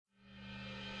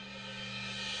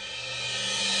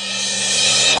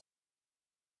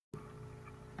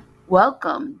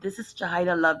Welcome. This is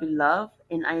Jahida Lovey Love,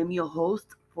 and I am your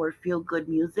host for Feel Good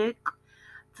Music.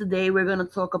 Today, we're going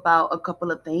to talk about a couple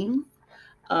of things,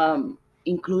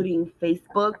 including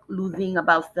Facebook losing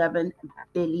about $7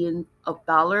 billion of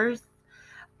dollars,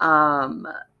 um,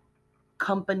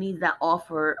 companies that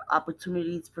offer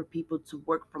opportunities for people to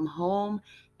work from home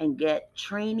and get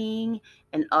training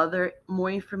and other more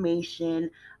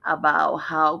information about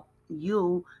how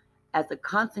you, as a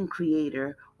content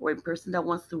creator or a person that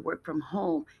wants to work from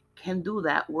home, can do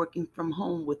that working from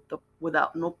home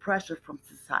without no pressure from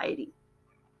society.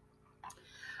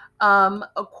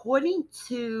 According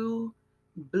to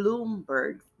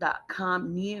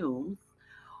Bloomberg.com news,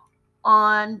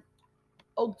 on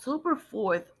October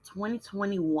 4th,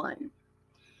 2021,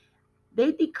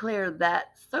 they declared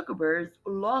that Zuckerberg's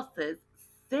losses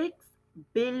 $6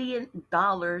 billion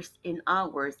in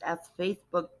hours as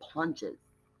Facebook plunges.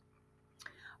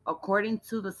 According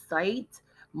to the site,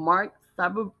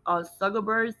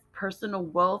 Zuckerberg's personal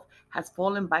wealth has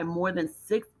fallen by more than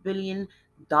 $6 billion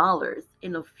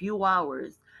in a few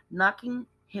hours, knocking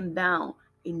him down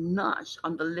a notch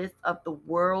on the list of the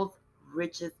world's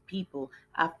richest people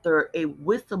after a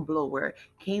whistleblower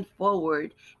came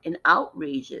forward and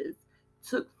outrages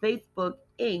took Facebook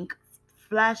Inc.'s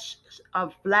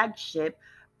flagship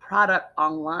product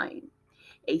online.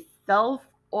 A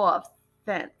self-off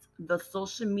sent the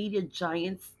social media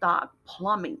giant stock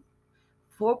plummeting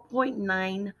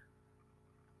 4.9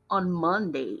 on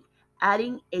Monday,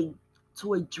 adding a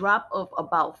to a drop of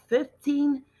about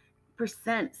 15%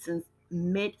 since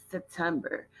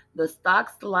mid-September. The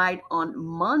stock slide on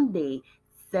Monday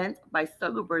sent by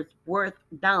Zuckerberg's worth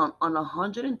down on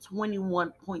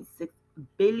 $121.6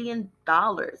 billion,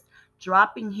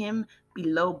 dropping him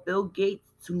below Bill Gates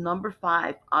to number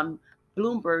 5 on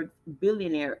Bloomberg's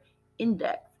billionaire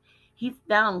index. He's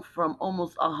down from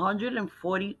almost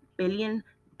 $140 billion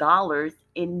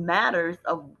in matters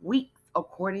of weeks,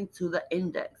 according to the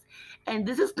index. And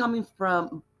this is coming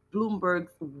from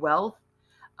Bloomberg's Wealth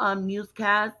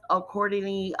newscast.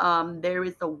 Accordingly, there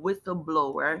is a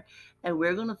whistleblower, and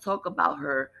we're going to talk about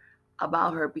her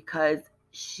because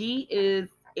she is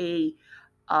a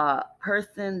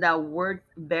person that works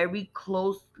very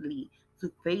closely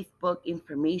to Facebook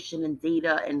information and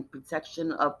data and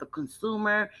protection of the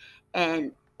consumer,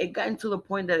 and it got to the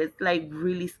point that it's like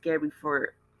really scary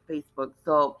for Facebook.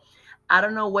 So I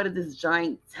don't know what this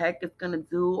giant tech is going to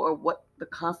do or what the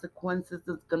consequences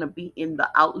is going to be in the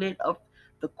outlet of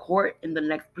the court in the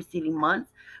next preceding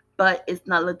months, but it's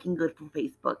not looking good for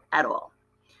Facebook at all.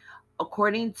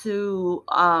 According to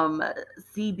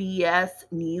CBS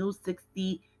News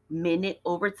 60-minute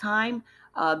overtime,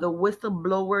 the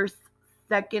whistleblower's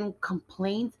second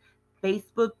complaint,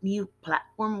 Facebook new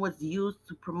platform was used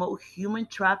to promote human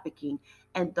trafficking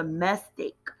and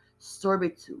domestic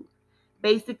servitude.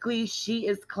 Basically, she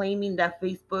is claiming that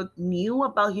Facebook knew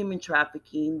about human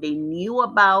trafficking. They knew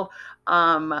about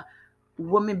um,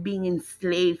 women being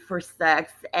enslaved for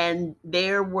sex, and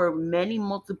there were many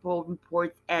multiple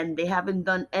reports, and they haven't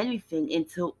done anything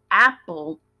until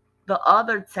Apple, the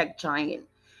other tech giant,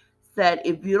 said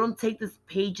if you don't take these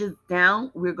pages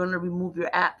down, we're going to remove your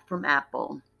app from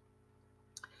Apple.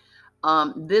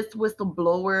 This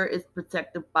whistleblower is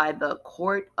protected by the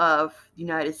court of the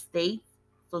United States,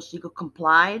 so she could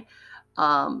comply.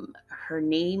 Her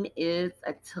name is,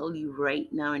 I tell you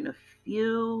right now in a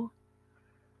few,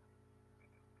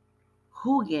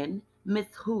 Hugan, Miss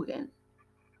Hugan.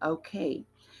 Okay.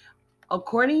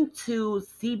 According to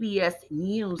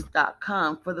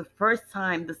CBSNews.com, for the first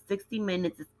time, the 60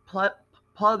 Minutes is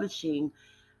publishing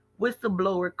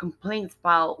whistleblower complaints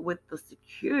filed with the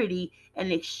Security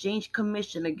and Exchange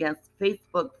Commission against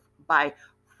Facebook by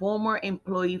former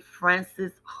employee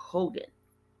Frances Hogan.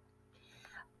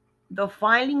 The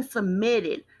filings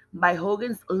submitted by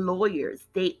Hogan's lawyers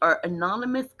state our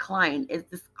anonymous client is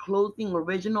disclosing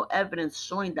original evidence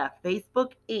showing that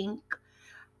Facebook Inc.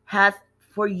 has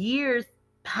for years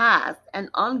past and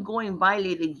ongoing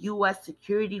violated U.S.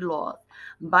 security laws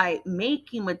by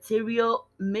making material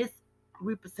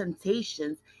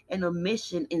misrepresentations and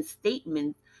omission in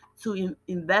statements to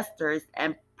investors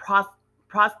and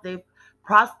prospective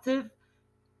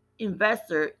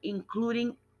investor,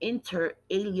 including inter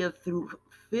alia through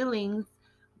filings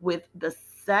with the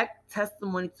SEC,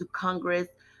 testimony to Congress,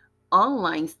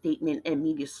 online statement, and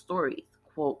media stories,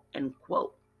 quote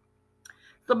unquote.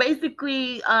 So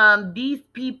basically, these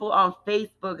people on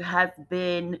Facebook has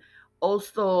been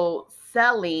also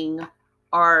selling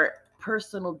our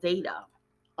personal data.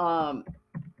 Um,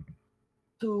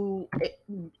 to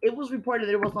it was reported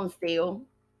that it was on sale.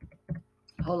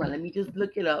 Hold on, let me just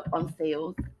look it up on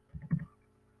sales.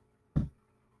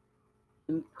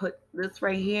 Put this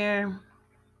right here.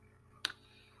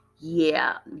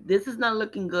 Yeah, this is not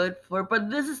looking good for, but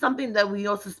this is something that we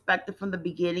all suspected from the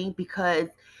beginning because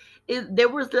there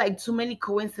was like too many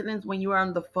coincidences when you are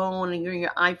on the phone and you're in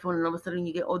your iPhone and all of a sudden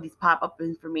you get all these pop-up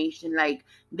information. Like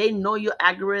they know your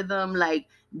algorithm, like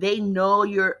they know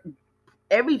your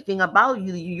everything about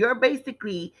you. You're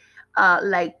basically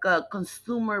like a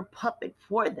consumer puppet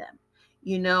for them,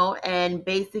 and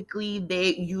basically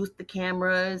they use the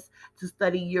cameras to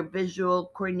study your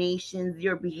visual coordinations,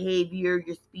 your behavior,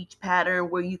 your speech pattern,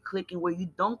 where you click and where you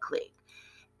don't click.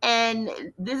 And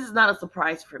this is not a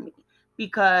surprise for me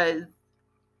because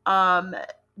um,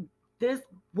 this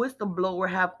whistleblower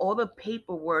have all the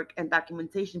paperwork and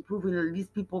documentation proving that these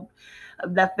people,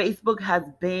 that Facebook has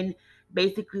been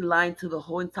basically lying to the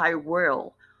whole entire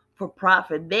world for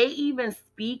profit. They even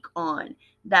speak on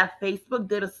that Facebook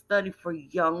did a study for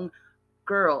young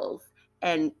girls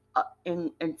and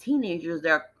teenagers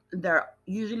that are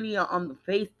usually on the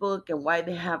Facebook and why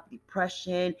they have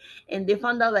depression. And they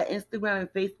found out that Instagram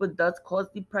and Facebook does cause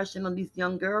depression on these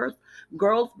young girls,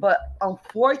 but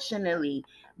unfortunately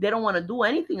they don't want to do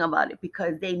anything about it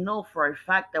because they know for a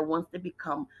fact that once they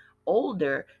become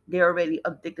older, they're already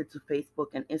addicted to Facebook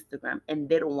and Instagram, and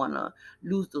they don't want to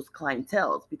lose those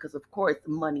clientels because of course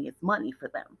money is money for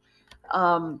them.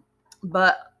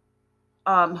 But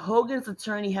Hogan's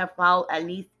attorney have filed at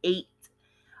least 8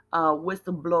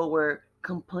 whistleblower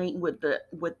complaint with the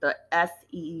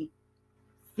SEC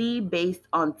based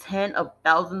on 10 of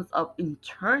thousands of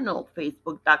internal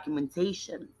Facebook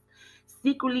documentations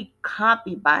secretly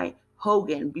copied by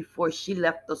Hogan before she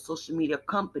left the social media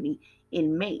company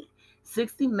in May.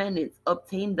 60 Minutes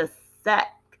obtained the SEC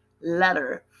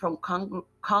letter from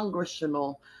Congress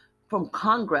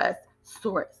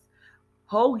source.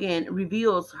 Hogan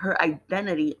reveals her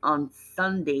identity on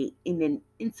Sunday in an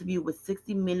interview with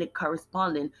 60 Minute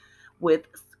correspondent with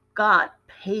Scott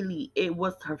Paley. It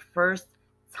was her first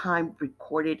time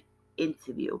recorded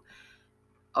interview,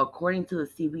 according to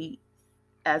the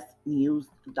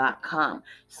CBSNews.com.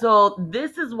 So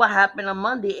this is what happened on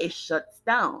Monday. It shuts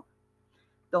down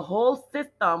the whole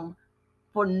system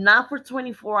for not for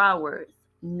 24 hours,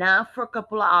 not for a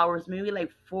couple of hours, maybe like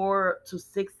 4 to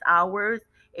 6 hours.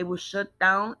 It was shut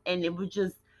down, and it was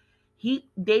just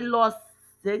they lost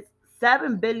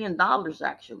 $7 billion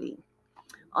actually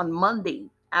on Monday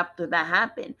after that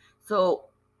happened. So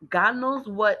God knows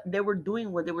what they were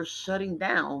doing when they were shutting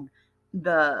down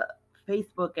the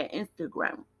Facebook and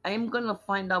Instagram. I am gonna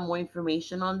find out more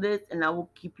information on this and I will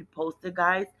keep you posted,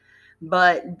 guys.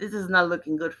 But this is not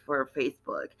looking good for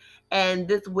Facebook. And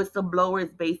this whistleblower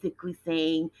is basically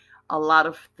saying a lot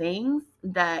of things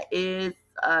that is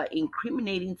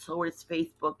incriminating towards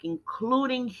Facebook,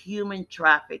 including human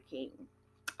trafficking.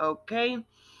 Okay.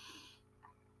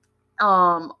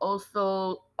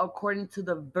 Also, according to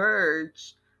The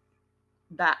Verge.com,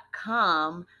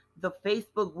 the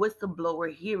Facebook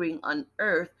whistleblower hearing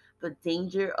unearthed the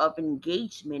danger of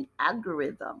engagement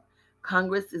algorithm.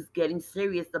 Congress is getting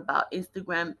serious about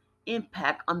Instagram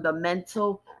impact on the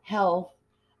mental health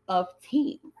of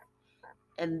teens.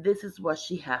 And this is what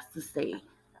she has to say.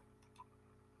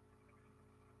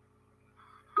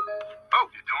 Oh,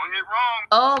 you're doing it wrong.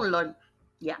 Oh, Lord.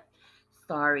 Yeah.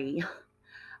 Sorry.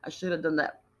 I should have done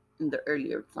that in the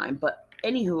earlier time. But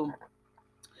anywho,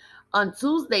 on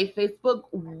Tuesday, Facebook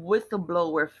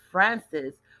whistleblower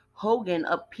Frances Hogan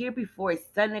appeared before a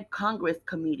Senate Congress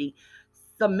committee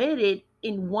submitted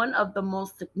in one of the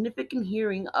most significant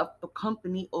hearings of the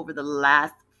company over the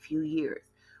last few years.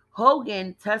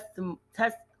 Hogan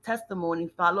testimony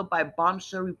followed by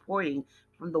bombshell reporting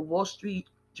from the Wall Street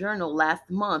Journal last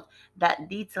month that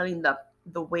detailing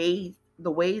the ways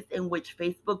in which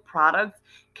Facebook products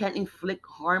can inflict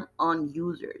harm on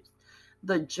users.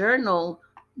 The journal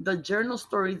the journal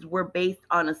stories were based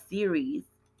on a series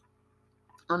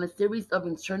of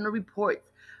internal reports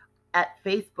at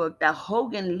Facebook that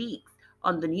Hogan leaks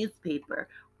on the newspaper.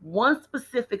 One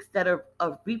specific set of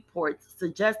reports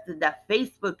suggested that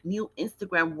Facebook knew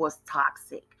Instagram was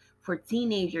toxic for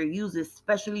teenager users,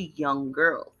 especially young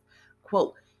girls.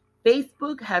 Quote,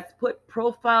 Facebook has put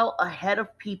profile ahead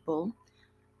of people,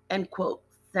 end quote.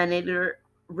 Senator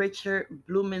Richard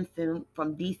Blumenthal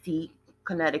from DC,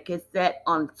 Connecticut said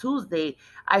on Tuesday,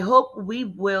 I hope we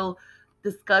will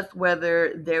discuss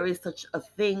whether there is such a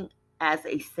thing as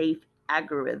a safe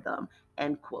algorithm,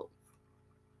 end quote.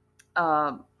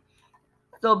 Um,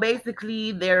 so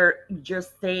basically, they're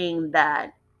just saying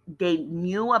that they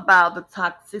knew about the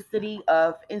toxicity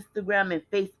of Instagram and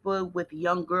Facebook with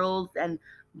young girls and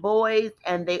boys,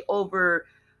 and they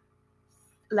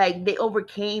like they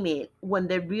overcame it when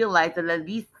they realized that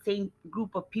these same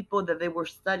group of people that they were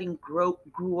studying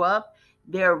grew up.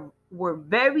 They were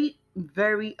very,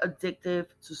 very addictive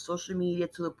to social media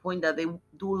to the point that they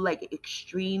do like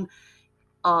extreme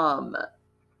um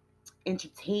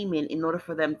entertainment in order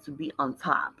for them to be on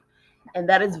top, and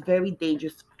that is very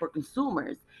dangerous for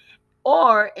consumers.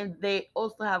 Or, and they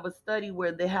also have a study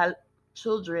where they had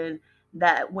children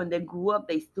that when they grew up,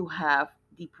 they still have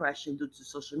depression due to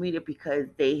social media because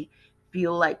they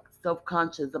feel like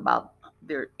self-conscious about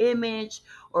their image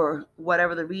or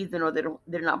whatever the reason, or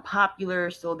they're not popular,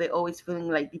 so they're always feeling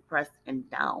like depressed and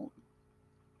down.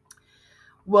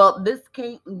 Well,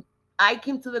 I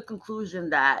came to the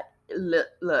conclusion that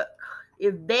look,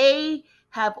 if they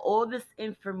have all this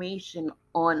information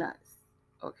on us,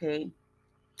 okay,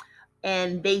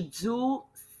 and they do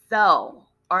sell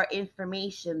our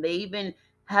information. They even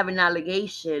have an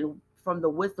allegation from the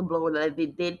whistleblower that they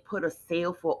did put a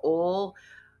sale for all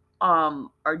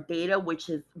our data, which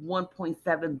is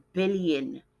 1.7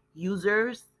 billion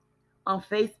users on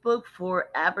Facebook for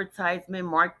advertisement,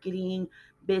 marketing,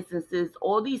 businesses,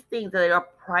 all these things that are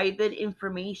private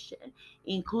information,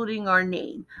 including our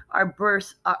name, our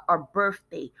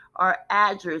birthday, our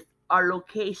address, our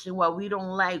location, what we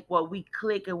don't like, what we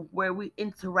click, and where we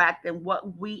interact, and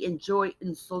what we enjoy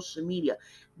in social media.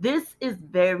 This is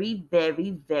very,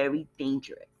 very, very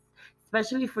dangerous,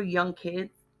 especially for young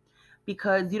kids,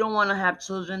 because you don't want to have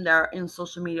children that are in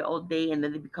social media all day and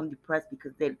then they become depressed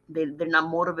because they're not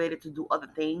motivated to do other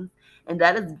things. And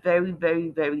that is very, very,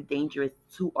 very dangerous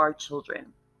to our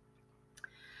children.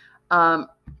 um,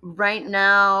 right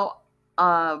now,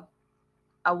 uh,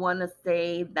 I want to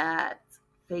say that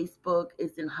Facebook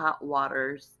is in hot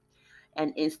waters,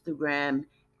 and Instagram,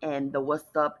 and the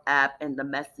WhatsApp app, and the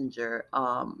Messenger.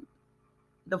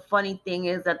 The funny thing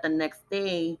is that the next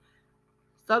day,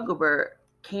 Zuckerberg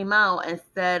came out and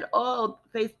said, "Oh,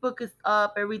 Facebook is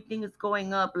up, everything is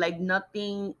going up, like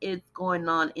nothing is going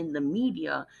on in the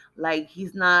media." Like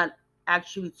he's not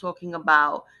actually talking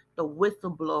about the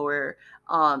whistleblower,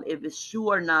 if it's true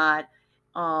or not.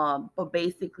 But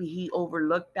basically, he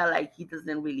overlooked that, like he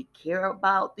doesn't really care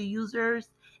about the users,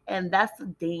 and that's a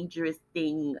dangerous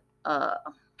thing. Uh,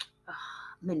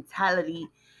 Mentality,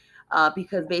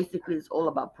 because basically it's all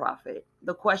about profit.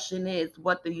 The question is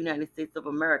what the United States of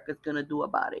America is going to do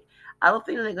about it. I don't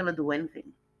think they're going to do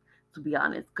anything, to be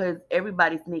honest, because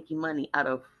everybody's making money out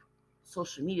of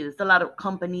social media. There's a lot of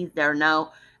companies that are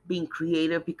now being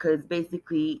creative because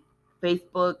basically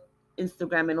Facebook,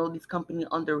 Instagram, and all these companies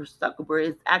under Zuckerberg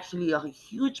is actually a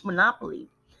huge monopoly.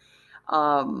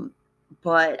 Um,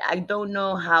 but I don't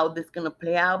know how this is gonna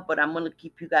play out. But I'm gonna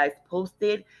keep you guys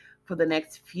posted for the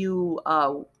next few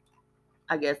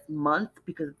I guess months,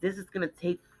 because this is gonna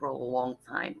take for a long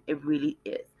time. It really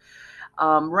is.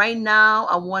 Right now,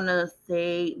 I want to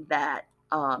say that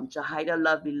Jahida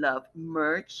Lovely Love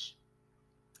merch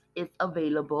is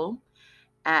available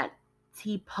at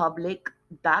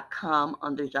tpublic.com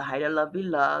under Jahida Lovely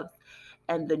Loves,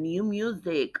 and the new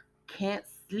music Can't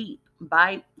Sleep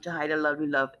by Jahida Lovely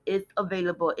Love is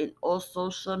available in all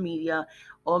social media,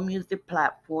 all music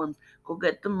platforms. Go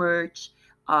get the merch.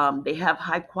 They have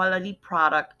high quality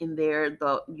product in there.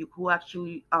 You could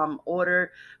actually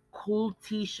order cool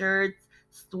t-shirts,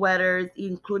 sweaters,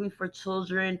 including for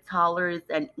children, toddlers,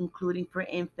 and including for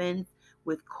infants,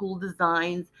 with cool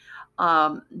designs.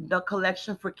 The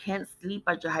collection for Can't Sleep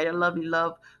by Jahida Lovely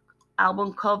Love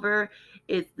album cover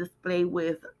is displayed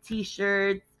with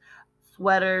t-shirts,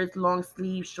 sweaters, long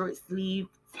sleeve, short sleeve,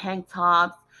 tank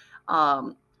tops,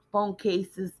 um, phone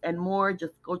cases, and more.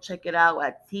 Just go check it out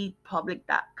at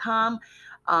tpublic.com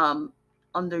um,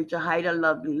 under Jahida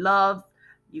Lovely Loves.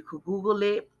 You could Google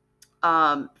it.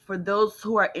 For those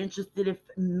who are interested in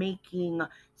making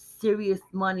serious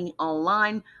money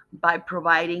online by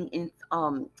providing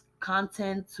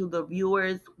content to the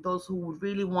viewers, those who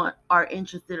really are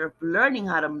interested of learning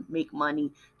how to make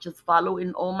money, just follow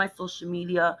in all my social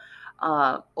media.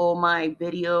 All my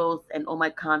videos and all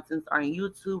my contents are on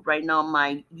YouTube. Right now,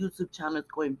 my YouTube channel is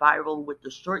going viral with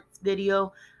the shorts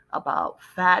video about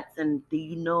fats and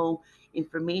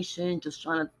information. Just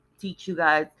trying to teach you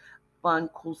guys fun,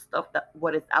 cool stuff that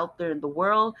what is out there in the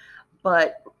world.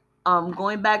 But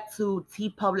going back to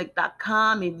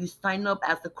tpublic.com, if you sign up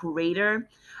as a curator,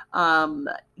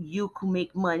 you can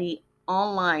make money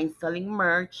online selling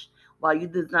merch while you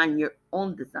design your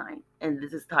own design. And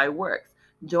this is how it works.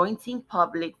 Join Team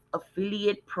Public's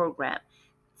affiliate program.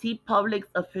 Team Public's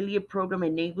affiliate program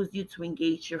enables you to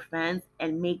engage your fans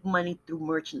and make money through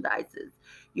merchandises.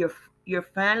 Your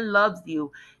fan loves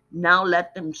you. Now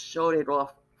let them show it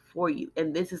off for you.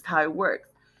 And this is how it works.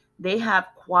 They have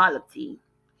quality.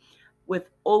 With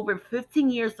over 15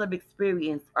 years of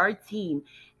experience,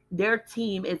 their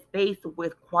team is based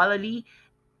with quality,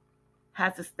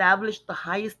 has established the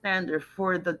highest standard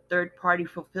for the third party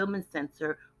fulfillment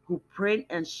center who print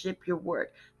and ship your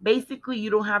work. Basically, you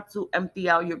don't have to empty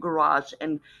out your garage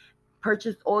and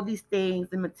purchase all these things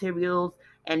and materials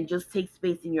and just take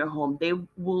space in your home. They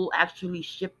will actually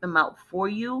ship them out for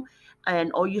you.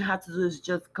 And all you have to do is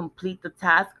just complete the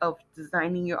task of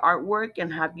designing your artwork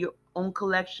and have your own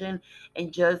collection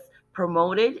and just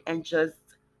promote it and just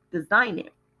design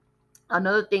it.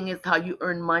 Another thing is how you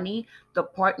earn money. The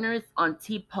partners on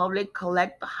T Public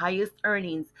collect the highest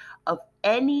earnings of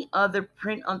any other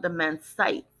print on demand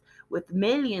site. With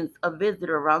millions of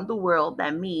visitors around the world,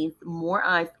 that means more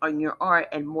eyes on your art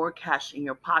and more cash in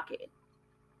your pocket.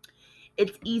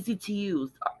 It's easy to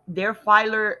use. Their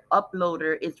filer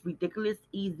uploader is ridiculous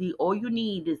easy. All you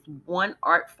need is one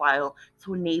art file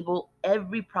to enable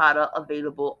every product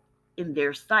available in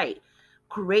their site.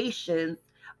 Creations,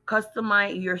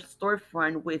 customize your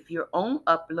storefront with your own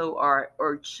upload art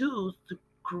or choose to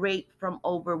create from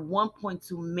over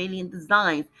 1.2 million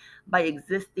designs by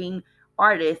existing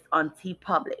artists on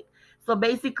TeePublic. So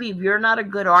basically, if you're not a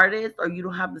good artist or you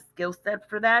don't have the skill set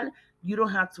for that, you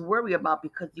don't have to worry about,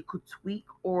 because you could tweak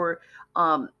or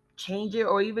change it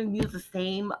or even use the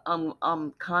same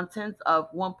contents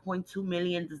of 1.2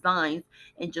 million designs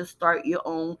and just start your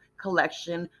own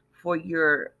collection for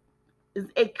your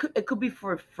it could be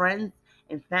for friends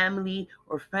and family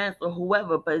or fans or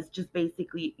whoever, but it's just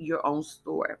basically your own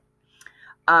store.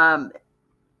 um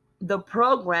the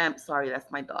program, sorry,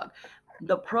 that's my dog.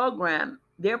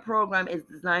 Their program is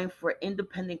designed for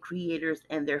independent creators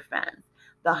and their fans.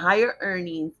 The higher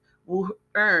earnings will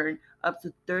earn up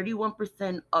to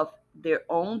 31% of their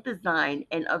own design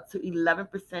and up to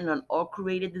 11% on all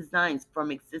created designs from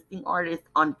existing artists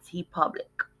on TeePublic.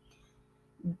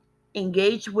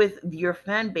 Engage with your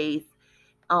fan base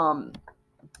um,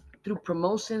 through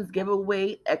promotions,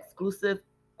 giveaway, exclusive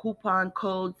coupon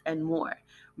codes, and more.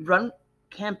 Run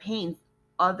campaigns,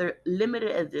 other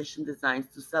limited edition designs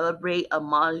to celebrate a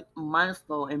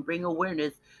milestone and bring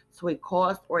awareness to a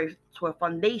cause or to a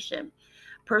foundation.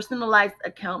 Personalized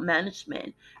account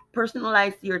management.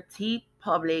 Personalize your T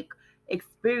Public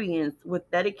experience with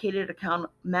dedicated account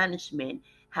management.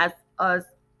 Has us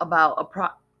about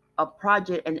a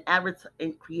project and advert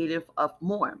and creative of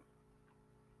more.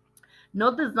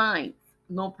 No designs,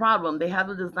 no problem. They have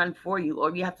the design for you.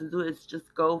 All you have to do is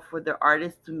just go for their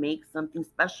artist to make something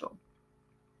special.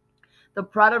 The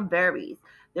product varies.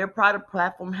 Their product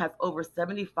platform has over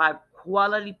 75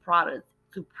 quality products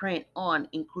to print on,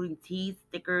 including tees,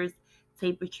 stickers,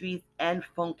 tapestries, and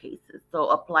phone cases. So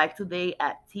apply today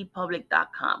at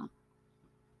tpublic.com.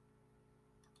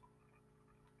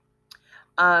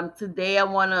 Today I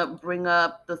want to bring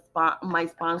up my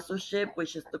sponsorship,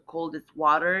 which is the coldest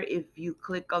water. If you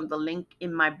click on the link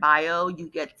in my bio, you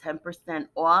get 10%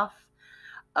 off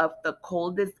of the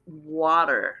coldest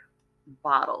water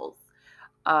bottles.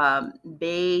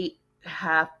 They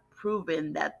have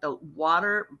proven that the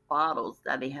water bottles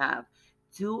that they have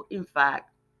do, in fact,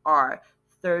 are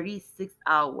 36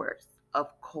 hours of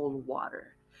cold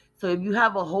water. So if you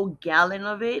have a whole gallon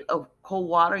of it, of cold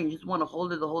water, and you just want to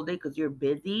hold it the whole day because you're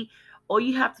busy, all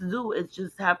you have to do is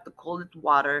just have the coldest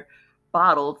water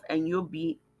bottles and you'll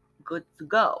be good to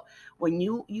go. When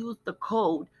you use the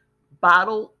code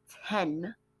bottle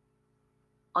 10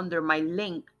 under my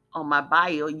link on my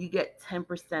bio, you get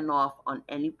 10% off on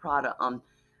any product on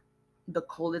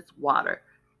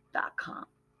thecoldestwater.com.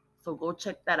 So go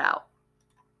check that out.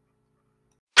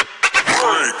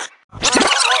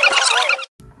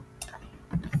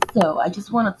 So I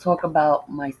just want to talk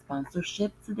about my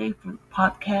sponsorship today for the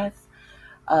podcast.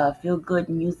 Feel Good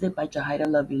Music by Jahida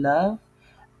Lovey Love.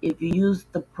 If you use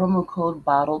the promo code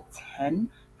BOTTLE10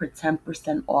 for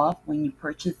 10% off when you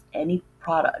purchase any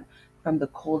product from The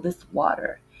Coldest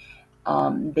Water,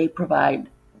 they provide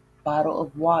bottle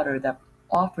of water that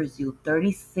offers you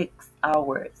 36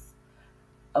 hours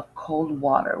of cold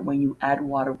water when you add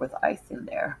water with ice in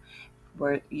there.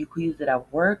 Where you could use it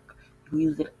at work, you could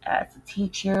use it as a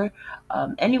teacher,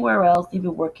 anywhere else,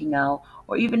 even working out,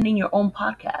 or even in your own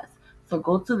podcast. So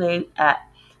go today at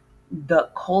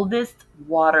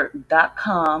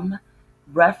thecoldestwater.com,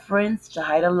 reference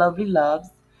Jahida Lovely Loves.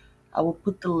 I will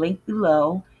put the link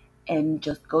below and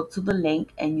just go to the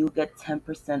link and you'll get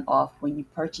 10% off when you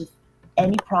purchase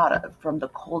any product from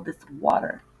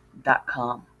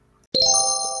thecoldestwater.com.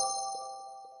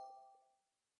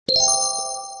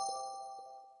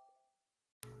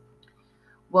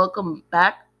 Welcome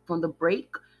back from the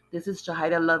break. This is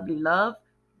Jahida Lovely Love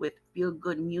with Feel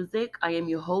Good Music. I am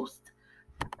your host,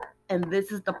 and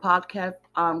this is the podcast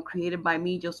created by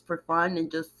me just for fun and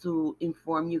just to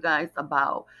inform you guys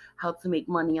about how to make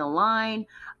money online,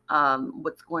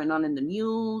 what's going on in the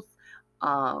news,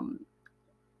 um,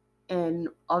 and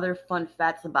other fun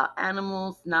facts about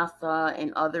animals, NASA,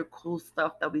 and other cool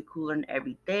stuff that we could learn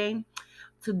every day.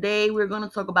 Today, we're going to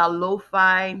talk about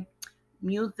lo-fi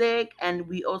music, and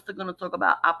we also going to talk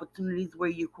about opportunities where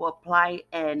you could apply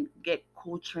and get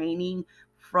cool training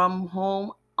from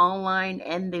home, online,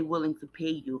 and they're willing to pay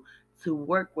you to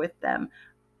work with them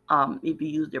if you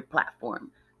use their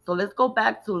platform. So let's go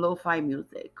back to lo-fi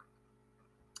music.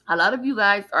 A lot of you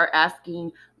guys are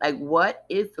asking, like, what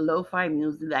is lo-fi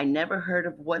music? I never heard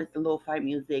of what is lo-fi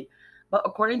music. But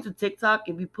according to TikTok,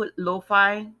 if you put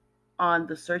lo-fi on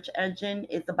the search engine,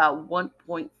 it's about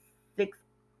 1.6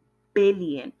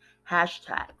 billion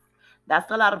hashtags.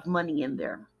 That's a lot of money in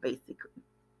there, basically.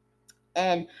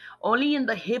 And only in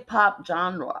the hip hop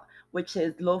genre, which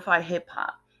is lo-fi hip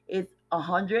hop, is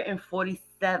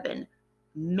 147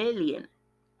 million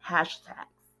hashtags.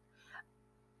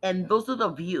 And those are the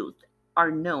views are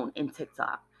known in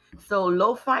TikTok. So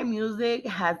lo-fi music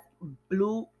has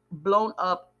blown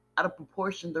up out of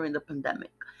proportion during the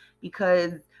pandemic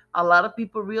because a lot of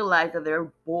people realize that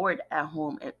they're bored at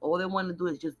home and all they want to do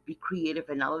is just be creative.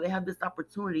 And now that they have this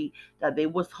opportunity that they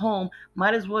was home,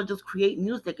 might as well just create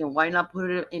music. And why not put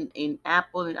it in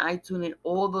Apple and iTunes and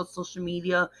all the social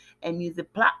media and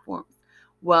music platforms?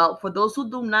 Well, for those who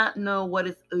do not know what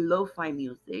is lo-fi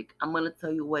music, I'm going to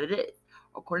tell you what it is.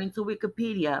 According to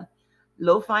Wikipedia,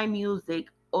 lo-fi music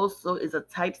also is a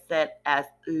typeset as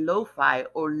lo-fi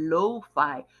or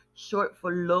lo-fi, short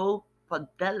for low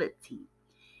fidelity.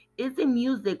 Is a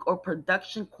music or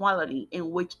production quality in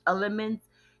which elements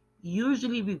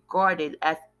usually regarded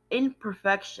as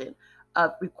imperfection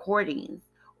of recordings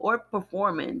or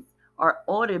performance are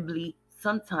audibly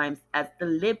sometimes as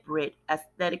deliberate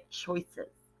aesthetic choices.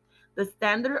 The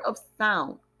standard of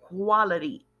sound,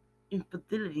 quality,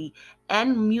 infidelity,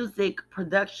 and music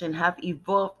production have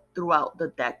evolved throughout the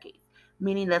decades,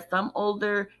 meaning that some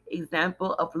older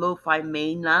example of lo-fi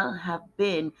may not have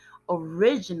been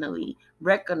originally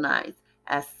recognized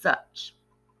as such.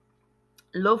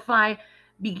 Lo-fi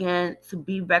began to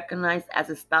be recognized as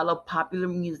a style of popular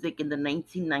music in the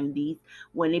 1990s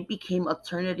when it became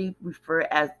alternatively referred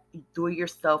as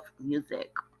do-it-yourself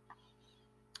music.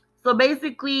 So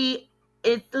basically,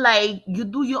 it's like you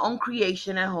do your own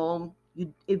creation at home.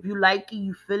 You, if you like it,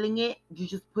 you feeling it, you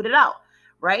just put it out,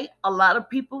 right? A lot of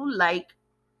people like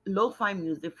lo-fi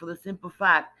music for the simple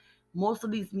fact most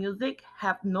of these music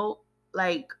have no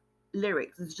like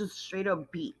lyrics. It's just straight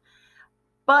up beat.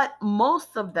 But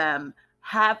most of them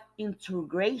have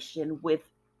integration with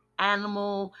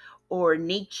animal or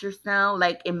nature sound.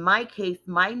 Like in my case,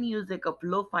 my music of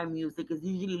lo-fi music is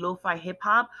usually lo-fi hip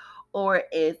hop or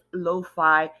is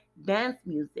lo-fi dance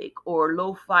music or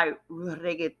lo-fi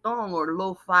reggaeton or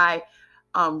lo-fi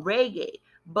reggae.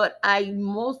 But I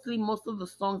most of the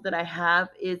songs that I have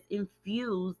is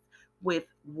infused with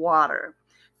water.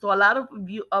 So a lot of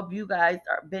you guys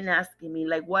are been asking me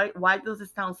like why does it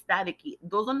sound staticky?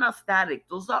 Those are not static.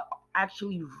 Those are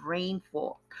actually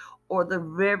rainfall or the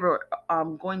river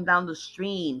going down the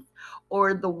streams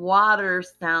or the water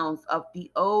sounds of the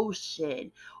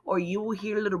ocean or you will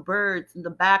hear little birds in the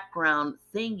background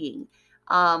singing.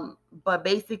 But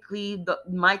basically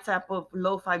my type of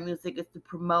lo-fi music is to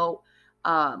promote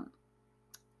um,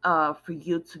 for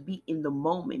you to be in the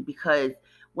moment because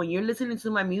when you're listening to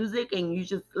my music and you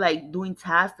just like doing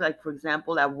tasks like for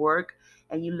example at work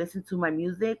and you listen to my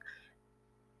music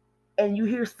and you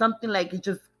hear something like it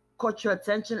just caught your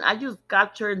attention, I just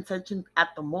got your attention at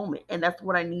the moment and that's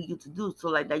what I need you to do so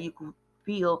like that you can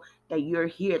feel that you're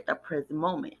here at the present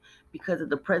moment because at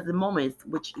the present moment is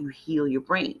which you heal your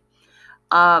brain.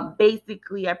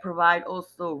 Basically, I provide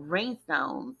also rain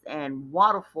sounds and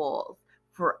waterfalls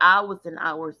for hours and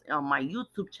hours on my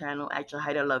YouTube channel at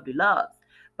Jahida Lovely Loves.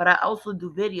 But I also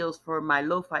do videos for my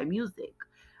lo-fi music.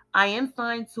 I am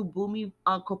signed to Boomy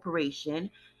Corporation.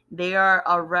 They are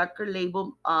a record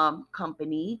label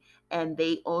company, and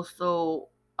they also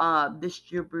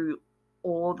distribute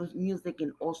all the music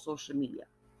in all social media.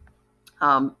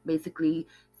 Basically,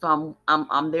 so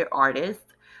I'm their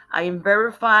artist. I am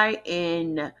verified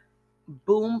in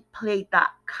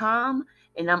boomplay.com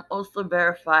and I'm also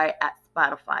verified at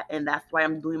Spotify. And that's why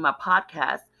I'm doing my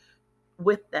podcast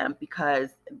with them because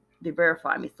they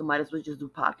verify me. So might as well just do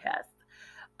podcasts.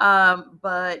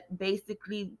 But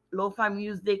basically, lo-fi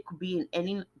music could be in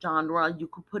any genre. You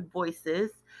could put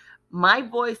voices. My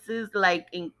voice is like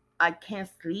in I can't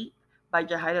sleep by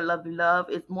Jahida Lovely Love.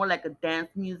 It's more like a dance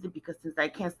music because since I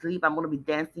can't sleep, I'm gonna be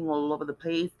dancing all over the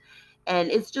place, and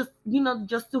it's just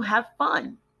just to have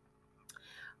fun.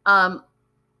 Um,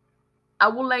 I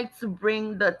would like to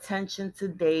bring the attention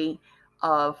today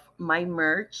of my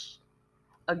merch.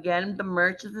 Again, the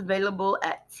merch is available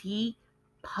at tpublic.com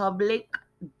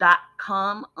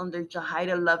under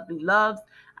Jahida Lovely Loves.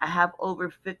 I have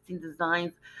over 15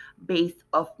 designs based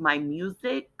off my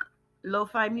music,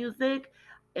 lo-fi music.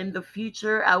 In the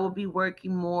future, I will be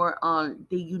working more on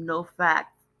the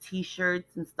facts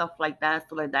t-shirts and stuff like that,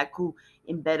 so like that could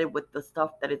embed it with the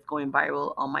stuff that is going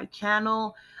viral on my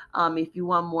channel. If you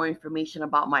want more information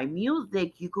about my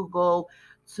music, you could go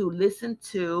to listen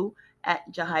to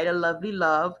at Jahida Lovely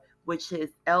Love, which is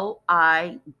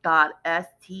li.ste.to/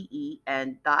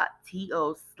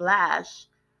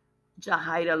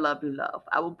 Jahida Lovely Love.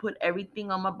 I will put everything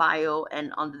on my bio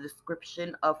and on the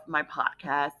description of my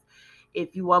podcast.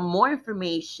 If you want more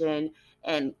information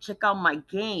and check out my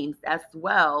games as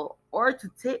well, or to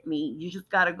tip me, you just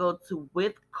gotta go to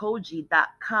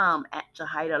withkoji.com at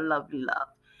Jahida Lovely Love.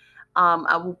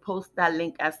 I will post that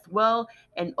link as well.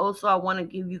 And also, I want to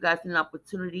give you guys an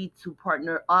opportunity to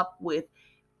partner up with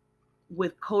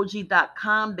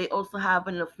Koji.com. They also have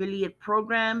an affiliate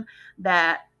program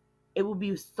that it would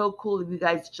be so cool if you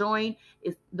guys join.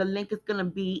 The link is gonna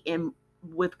be in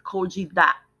with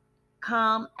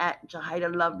Koji.com at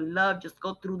Jahida Lovely Love. Just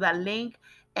go through that link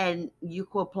and you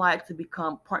could apply to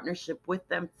become partnership with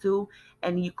them too.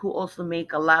 And you could also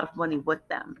make a lot of money with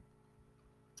them.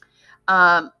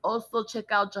 Also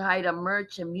check out Jahida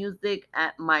merch and music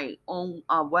at my own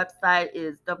website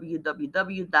is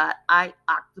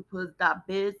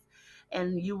www.ioctopus.biz,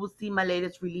 and you will see my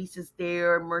latest releases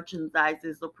there,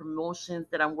 merchandises or promotions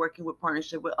that I'm working with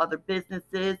partnership with other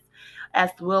businesses,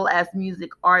 as well as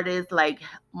music artists like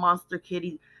Monster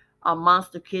Kitty.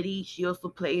 Monster Kitty, she also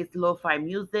plays lo-fi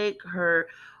music. Her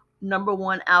number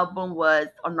one album was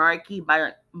Anarchy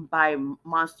by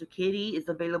Monster Kitty. It's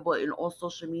available in all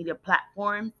social media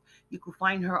platforms. You can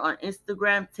find her on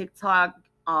Instagram, TikTok,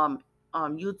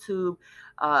 YouTube,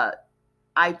 uh,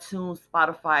 iTunes,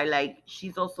 Spotify. Like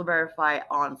she's also verified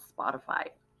on Spotify.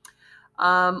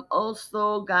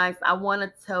 Also, guys, I want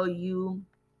to tell you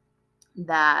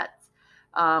that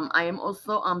I am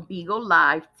also on Beagle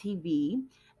Live TV,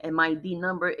 and my D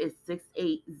number is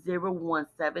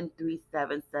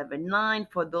 6801737779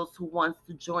 for those who wants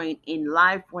to join in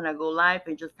live when I go live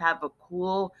and just have a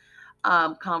cool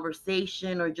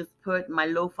conversation, or just put my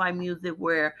lo-fi music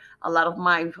where a lot of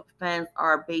my fans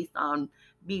are based on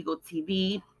Beagle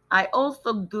TV. I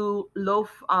also do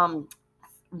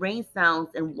rain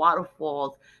sounds and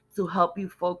waterfalls to help you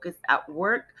focus at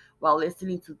work while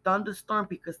listening to thunderstorm,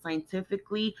 because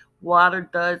scientifically water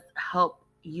does help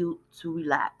you to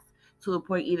relax to the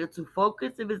point either to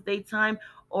focus if it's daytime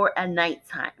or at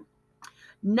nighttime.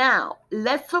 Now,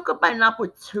 let's talk about an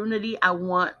opportunity I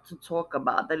want to talk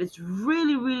about that is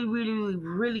really, really, really, really,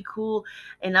 really cool.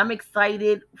 And I'm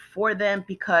excited for them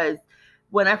because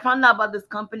when I found out about this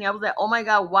company, I was like, oh my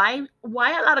God, why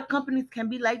a lot of companies can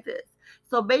be like this?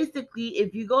 So basically,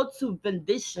 if you go to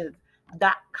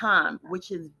Vendition.com, which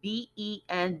is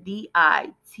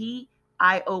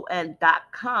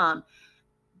VENDITION.com,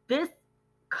 this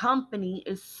company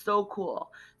is so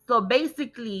cool. So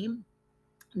basically,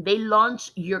 they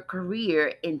launch your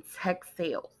career in tech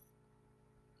sales.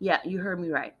 Yeah, you heard me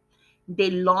right. They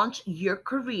launch your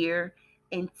career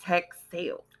in tech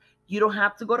sales. You don't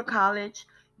have to go to college.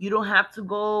 You don't have to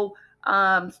go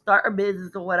start a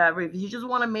business or whatever. If you just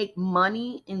want to make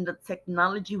money in the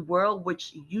technology world,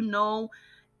 which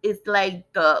is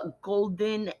like the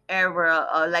golden era,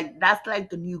 like that's like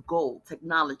the new gold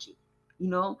technology. You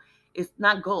know, it's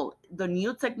not gold. The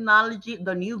new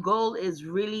gold is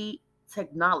really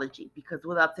technology, because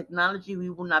without technology, we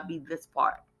will not be this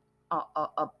far. Uh, uh,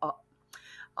 uh, uh,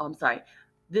 I'm sorry,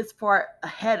 this far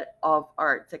ahead of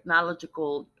our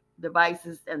technological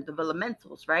devices and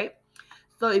developmentals, right?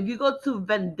 So if you go to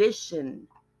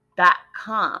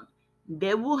Vendition.com,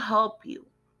 they will help you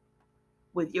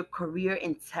with your career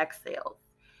in tech sales.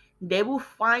 They will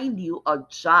find you a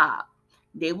job.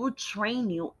 They will train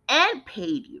you and pay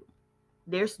you.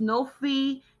 There's no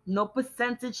fee, no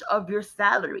percentage of your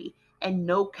salary, and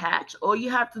no catch. All you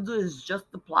have to do is just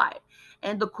apply.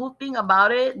 And the cool thing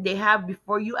about it, they have,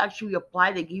 before you actually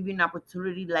apply, they give you an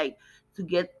opportunity like to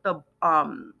get the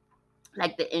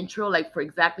like the intro, like for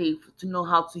exactly to know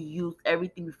how to use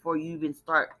everything before you even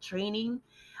start training.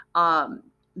 um,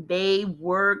 they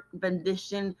work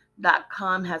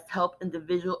Vendition.com has helped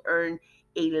individual earn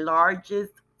a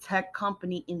largest tech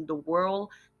company in the world,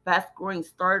 fast growing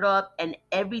startup, and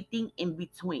everything in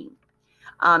between.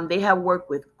 They have worked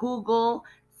with Google,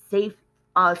 Safe,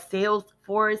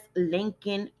 Salesforce,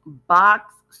 Lincoln,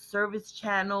 Box, Service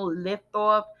Channel,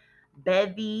 Liftoff,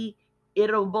 Bevy,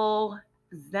 Iterable,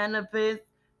 Zenefis,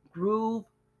 Groove,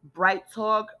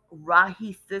 BrightTalk,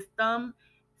 Rahi System,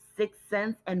 Six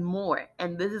Sense, and more.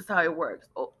 And this is how it works.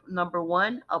 Number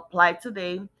one, apply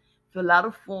today, fill out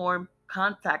a form,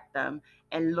 contact them,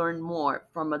 and learn more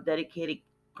from a dedicated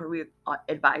career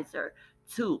advisor.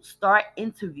 Two, start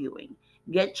interviewing.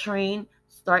 Get trained,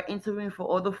 start interviewing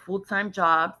for other full-time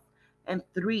jobs. And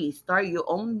three, start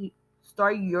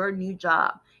your new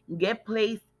job. Get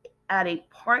placed at a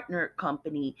partner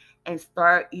company and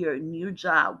start your new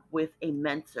job with a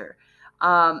mentor.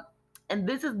 Um, and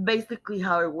this is basically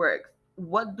how it works.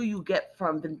 What do you get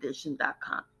from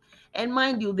Vendition.com? And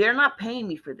mind you, they're not paying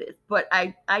me for this, but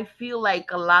I feel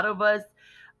like a lot of us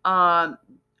um,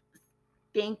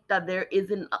 think that there is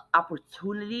an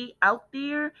opportunity out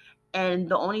there, and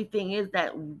the only thing is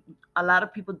that a lot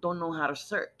of people don't know how to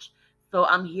search. So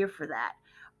I'm here for that.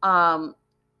 um,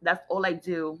 that's all I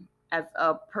do. As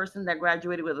a person that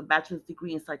graduated with a bachelor's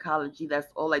degree in psychology, that's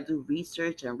all I do: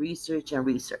 research and research and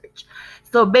research.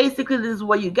 So basically, this is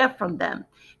what you get from them.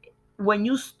 When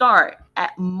you start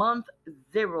at month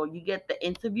zero, you get the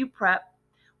interview prep,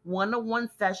 one-on-one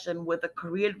session with a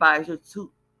career advisor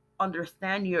to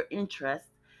understand your interests,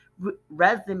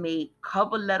 resume,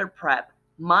 cover letter prep,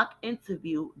 mock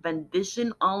interview,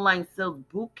 Vendition online sales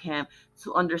bootcamp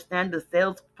to understand the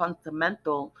sales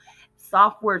fundamental,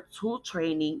 software tool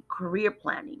training, career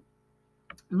planning.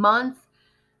 Months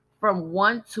from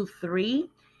 1 to 3,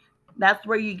 that's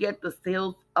where you get the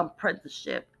sales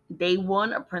apprenticeship. Day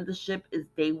one apprenticeship is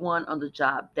day one on the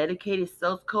job. Dedicated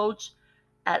sales coach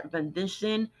at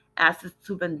Vendition, access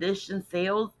to Vendition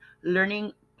sales,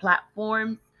 learning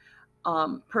platforms,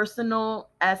 personal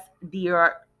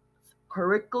SDR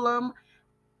curriculum,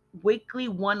 weekly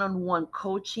one-on-one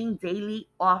coaching, daily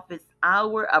office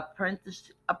hour,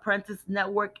 apprentice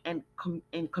network, and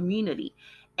community,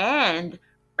 and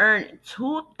earn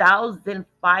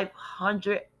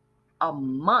 2,500 a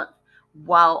month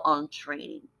while on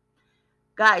training.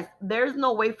 Guys, there's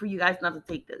no way for you guys not to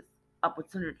take this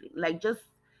opportunity. Like, just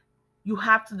you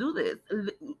have to do this.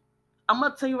 I'm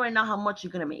gonna tell you right now how much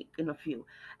you're gonna make in a few.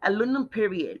 Aluminum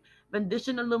period.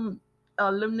 Vendition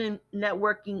aluminum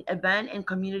networking event and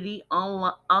community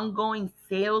ongoing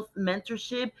sales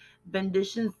mentorship.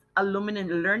 Vendition's aluminum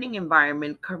learning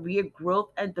environment, career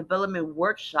growth and development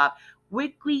workshop,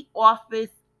 weekly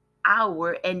office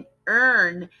hour, and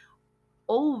earn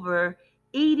over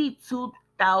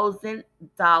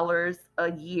 $82,000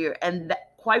 a year. And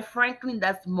that, quite frankly,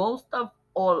 that's most of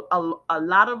all, a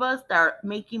lot of us that are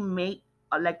make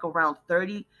like around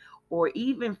 30 or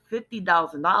even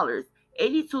 $50,000.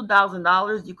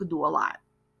 $82,000, you could do a lot.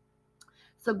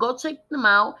 So go check them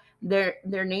out. Their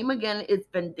name again is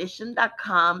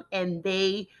Vendition.com, and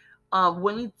they are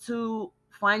willing to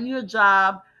find you a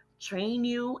job, train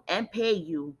you, and pay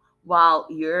you while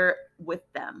you're with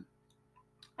them.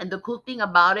 And the cool thing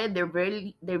about it, they're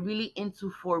really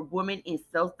into for women in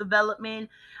sales development,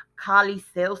 Cali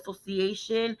Sales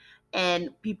Association, and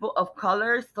people of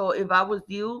color. So if I was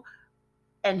you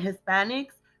and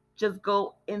Hispanics, just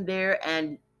go in there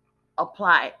and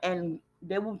apply, and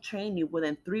they will train you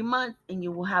within 3 months, and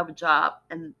you will have a job,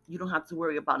 and you don't have to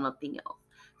worry about nothing else.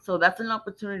 So that's an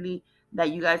opportunity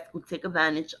that you guys could take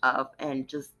advantage of and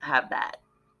just have that.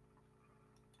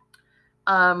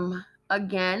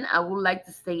 Again, I would like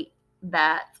to say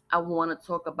that I want to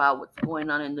talk about what's going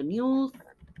on in the news,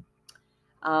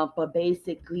 but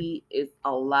basically, it's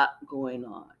a lot going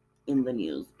on in the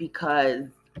news because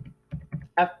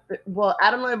well, I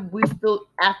don't know if we still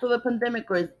after the pandemic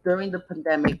or it's during the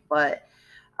pandemic, but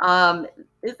um,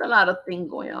 it's a lot of things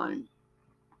going on.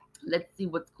 Let's see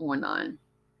what's going on.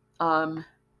 Um,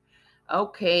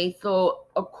 Okay, so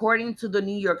according to the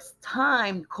New York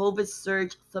Times, COVID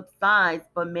surge subsides,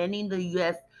 but many in the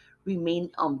U.S.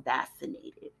 remain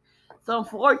unvaccinated. So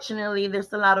unfortunately,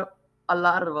 there's a lot of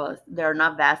us that are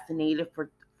not vaccinated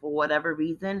for whatever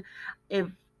reason. If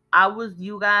I was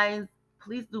you guys,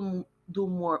 please do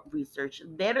more research.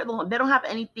 They don't have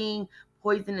anything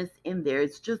poisonous in there.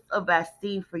 It's just a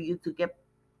vaccine for you to get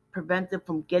prevented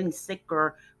from getting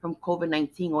sicker from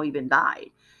COVID-19 or even die.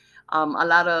 A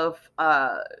lot of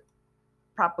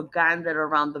propaganda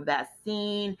around the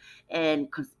vaccine and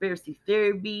conspiracy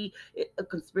theory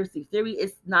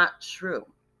is not true.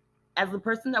 As a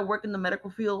person that work in the medical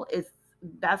field, is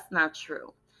that's not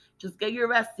true. Just get your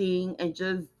vaccine and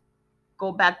just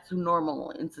go back to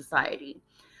normal in society.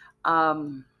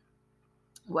 Um,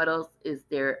 what else is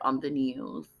there on the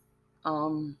news?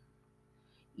 Um,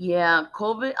 Yeah,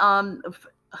 COVID.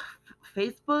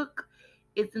 Facebook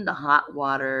is in the hot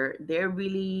water. They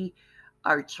really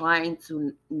are trying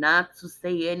to not to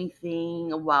say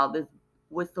anything while this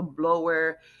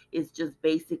whistleblower is just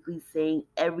basically saying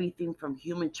everything from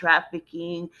human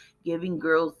trafficking, giving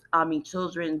girls, I mean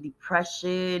children,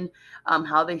 depression,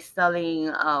 how they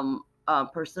selling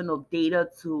personal data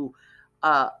to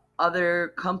uh,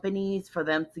 other companies for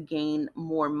them to gain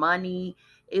more money.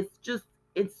 It's just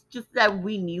that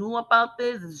we knew about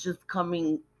this. It's just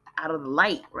coming out of the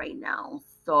light right now.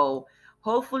 So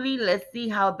hopefully, let's see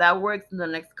how that works in the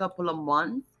next couple of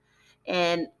months.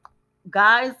 And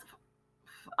guys,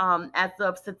 as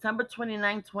of September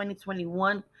 29,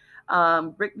 2021,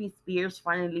 Britney Spears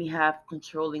finally have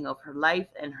controlling of her life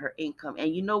and her income.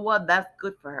 And you know what? That's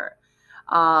good for her.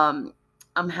 Um,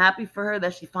 I'm happy for her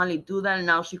that she finally do that, and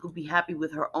now she could be happy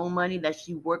with her own money that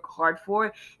she worked hard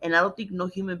for. And I don't think no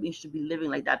human being should be living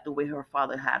like that the way her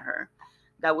father had her.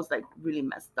 That was like really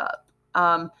messed up.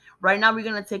 Right now we're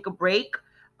gonna take a break.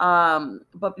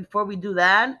 But before we do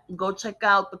that, go check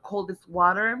out the coldest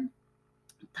water.com.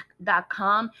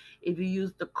 If you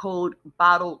use the code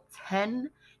bottle10,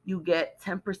 you get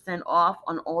 10% off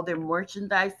on all their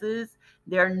merchandises.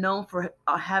 They're known for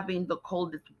having the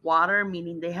coldest water,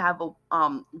 meaning they have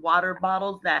water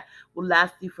bottles that will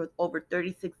last you for over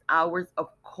 36 hours of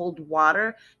cold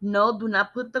water. No, do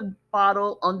not put the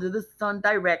bottle under the sun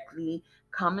directly.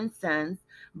 Common sense.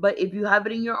 But if you have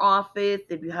it in your office,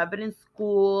 if you have it in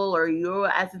school, or you're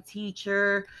as a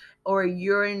teacher, or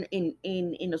you're in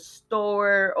a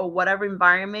store or whatever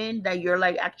environment that you're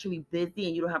like actually busy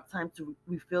and you don't have time to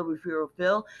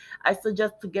refill, I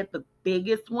suggest to get the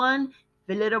biggest one,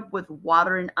 fill it up with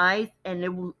water and ice, and it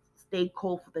will stay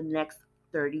cold for the next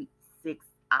 36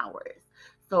 hours.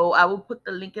 So I will put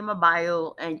the link in my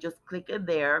bio and just click it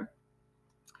there.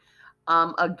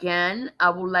 Again, I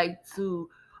would like to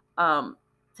um,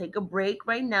 take a break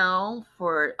right now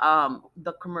for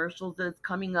the commercials that's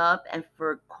coming up and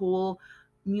for cool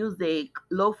music,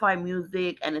 lo-fi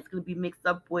music, and it's going to be mixed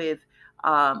up with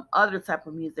other type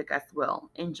of music as well.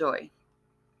 Enjoy.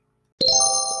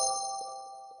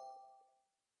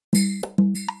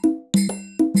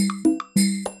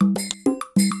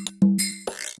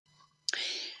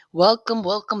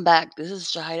 Welcome back. This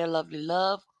is Shahida Lovely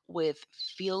Love with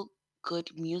Feel Good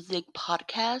Music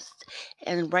Podcast.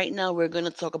 And right now we're going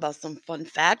to talk about some fun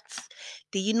facts.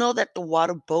 Do you know that the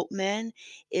water boatman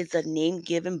is a name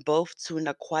given both to an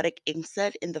aquatic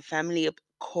insect in the family of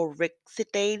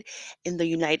Corycidae in the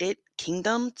United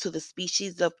Kingdom to the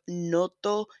species of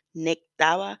Noto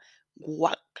nectava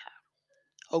guaca?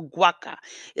 Or guaca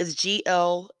is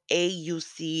Glauca.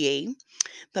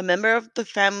 The members of the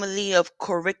family of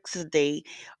Corycidae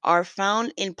are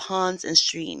found in ponds and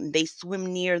streams. They swim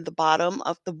near the bottom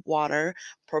of the water,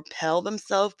 propel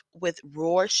themselves with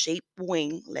roar-shaped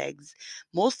wing legs.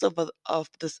 Most of the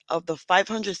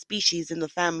 500 species in the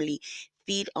family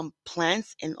feed on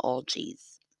plants and algae.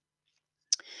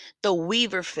 The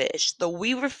weaver fish. The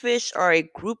weaver fish are a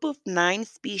group of 9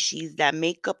 species that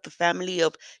make up the family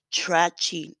of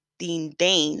Trachinidane.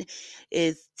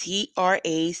 Is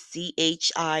Trachinidee.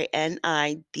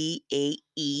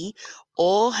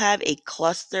 All have a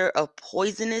cluster of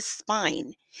poisonous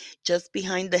spine just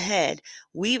behind the head.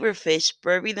 Weaver fish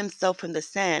bury themselves in the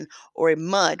sand or in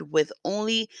mud with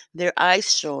only their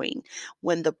eyes showing.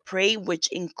 When the prey, which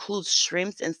includes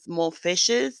shrimps and small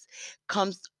fishes,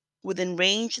 comes within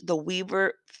range, the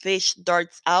weaver fish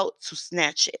darts out to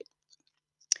snatch it.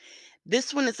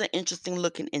 This one is an interesting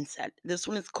looking insect. This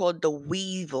one is called the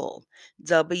weevil.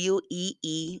 Weevil.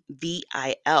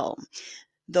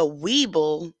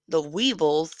 The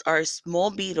weevils are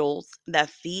small beetles that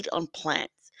feed on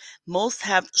plants. Most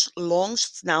have long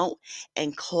snout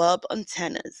and club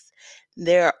antennas.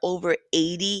 There are over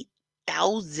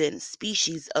 80,000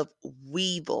 species of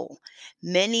weevil.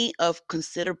 Many of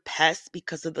considered pests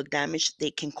because of the damage they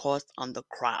can cause on the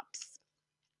crops.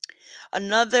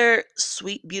 Another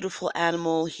sweet, beautiful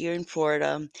animal here in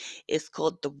Florida is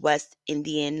called the West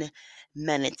Indian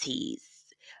manatees.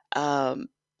 Um,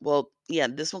 yeah,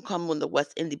 this one comes from the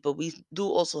West Indies, but we do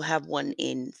also have one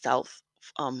in South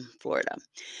Florida.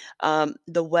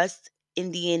 The West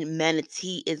Indian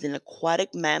manatee is an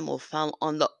aquatic mammal found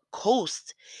on the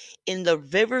coast in the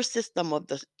river system of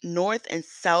the North and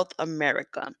South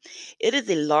America. It is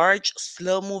a large,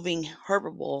 slow moving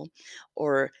herbivore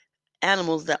or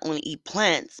animals that only eat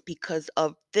plants. Because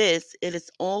of this, it is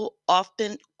all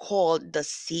often called the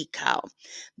sea cow.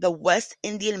 The West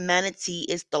Indian manatee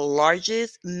is the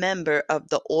largest member of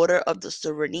the order of the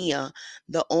Sirenia.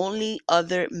 The only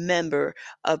other member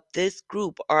of this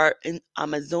group are in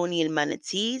Amazonian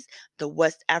manatees, the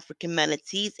West African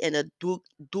manatees, and the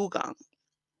dugong.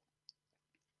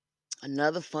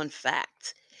 Another fun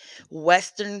fact: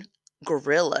 Western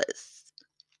gorillas.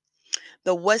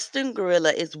 The western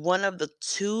gorilla is one of the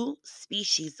two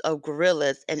species of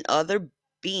gorillas, and other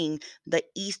being the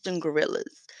eastern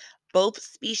gorillas. Both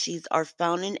species are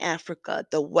found in Africa.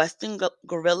 The western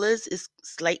gorillas is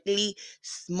slightly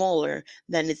smaller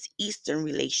than its eastern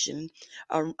relation,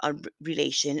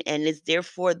 and is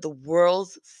therefore the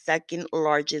world's second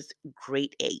largest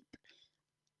great ape.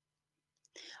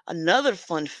 Another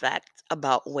fun fact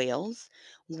about whales: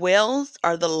 whales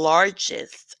are the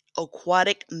largest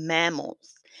aquatic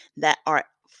mammals that are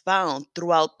found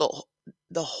throughout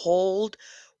the whole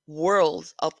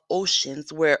world of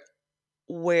oceans, where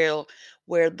where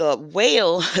the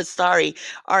whale sorry,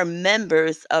 are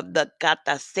members of the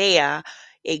Cetacea,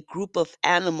 a group of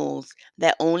animals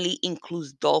that only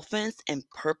includes dolphins and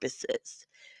porpoises.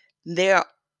 There,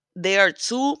 there are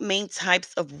two main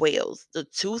types of whales: the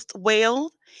toothed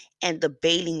whale and the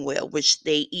baleen whale, which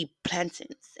they eat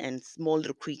plantains and small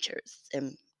little creatures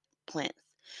and plants.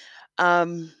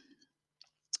 Um,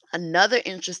 Another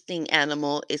interesting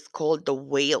animal is called the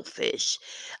whalefish.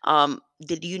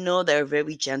 Did you know they're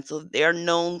very gentle? They're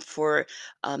known for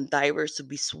divers to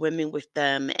be swimming with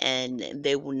them, and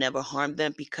they will never harm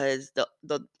them, because the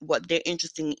what they're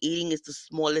interested in eating is the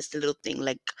smallest little thing,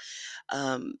 like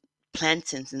um,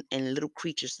 plantains and little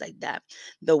creatures like that.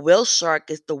 The whale shark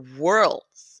is the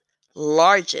world's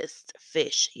largest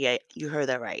fish. Yeah, you heard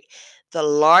that right. The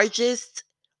largest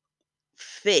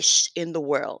fish in the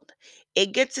world.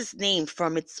 It gets its name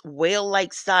from its whale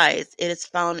like size. It is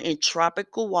found in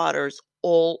tropical waters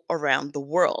all around the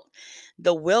world.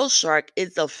 The whale shark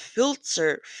is a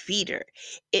filter feeder.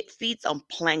 It feeds on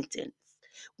plankton,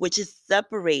 which is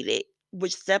separated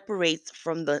which separates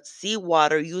from the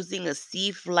seawater using a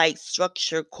sieve-like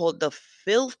structure called the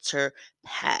filter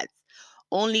pads.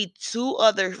 Only two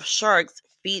other sharks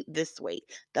feed this way: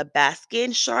 the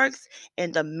baskin sharks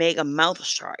and the megamouth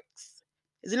sharks.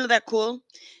 Isn't that cool?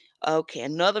 Okay,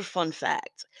 another fun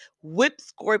fact. Whip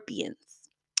scorpions.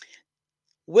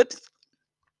 Whip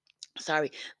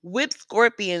sorry, Whip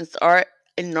scorpions are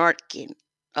anarchin,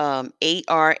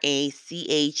 Arachnids,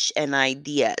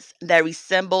 that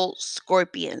resemble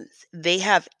scorpions. They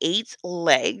have 8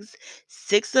 legs,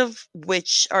 6 of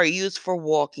which are used for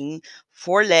walking.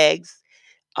 4 legs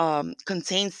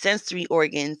contain sensory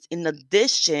organs. In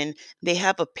addition, they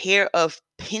have a pair of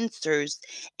pincers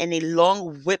and a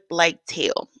long whip-like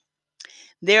tail.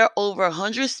 There are over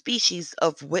 100 species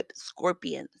of whip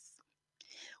scorpions.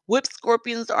 Whip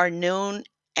scorpions are known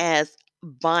as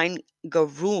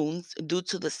bingaroons due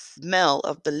to the smell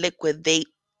of the liquid they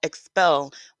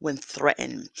expel when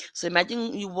threatened. So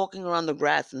imagine you walking around the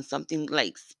grass and something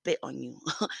like spit on you,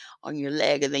 on your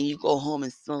leg, and then you go home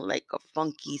and smell like a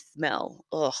funky smell.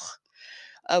 Ugh.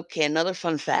 Okay, another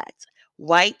fun fact.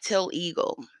 White-tailed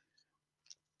eagle.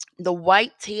 The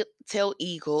white-tailed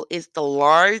eagle is the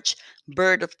large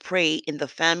bird of prey in the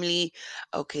family.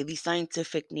 Okay, these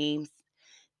scientific names,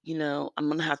 I'm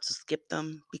gonna have to skip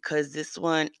them, because this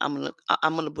one I'm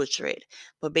gonna butcher it.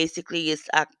 But basically, it's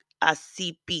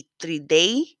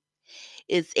Accipitridae.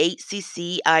 It's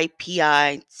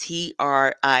Accipitridea.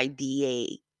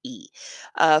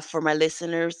 For my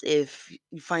listeners, if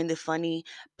you find it funny,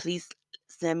 please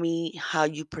send me how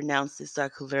you pronounce it so I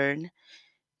could learn.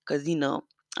 Because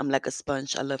I'm like a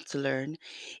sponge. I love to learn.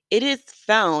 It is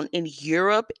found in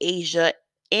Europe, Asia,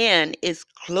 and is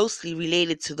closely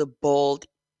related to the bald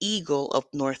eagle of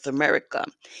North America.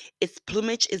 Its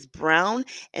plumage is brown,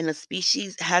 and the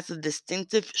species has a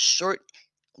distinctive short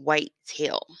white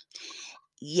tail.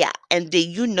 Yeah, and did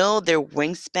you know their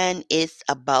wingspan is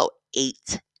about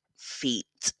 8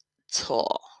 feet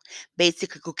tall?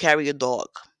 Basically, could carry a dog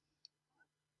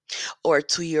or a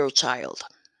 2-year-old child.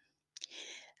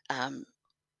 Um,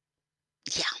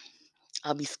 yeah,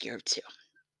 I'll be scared too.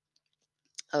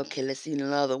 Okay, let's see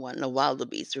another one. The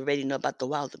wildebeest. We already know about the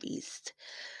wildebeest.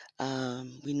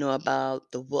 We know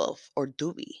about the wolf, or do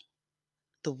we?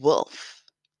 The wolf,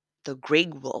 the gray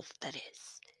wolf, that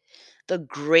is. The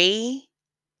gray,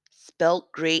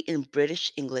 spelled gray in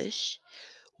British English.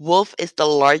 Wolf is the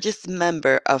largest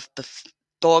member of the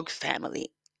dog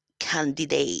family,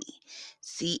 Candidae.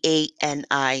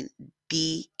 Canidae.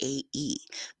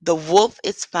 The wolf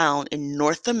is found in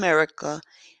North America,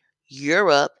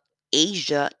 Europe,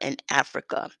 Asia and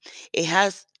Africa. It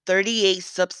has 38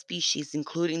 subspecies,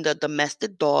 including the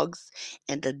domestic dogs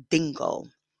and the dingo.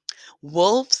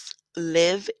 Wolves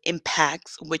live in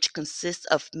packs which consist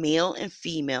of male and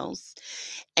females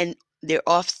and their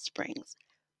offsprings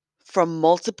from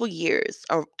multiple years.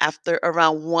 Or after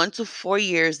around 1 to 4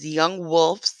 years, young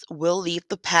wolves will leave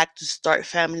the pack to start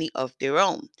family of their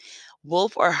own.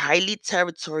 Wolves are highly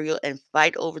territorial and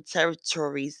fight over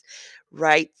territories.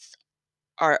 Rights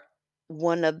are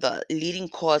one of the leading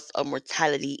cause of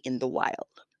mortality in the wild.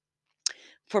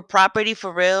 For property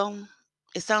for real,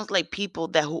 it sounds like people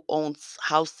that who owns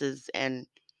houses and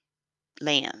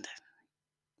land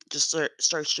just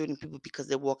start shooting people because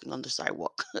they're walking on the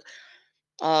sidewalk.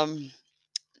 um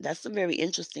that's a very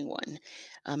interesting one.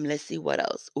 Let's see what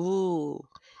else. Ooh,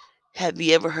 have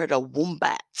you ever heard of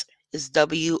wombat? It's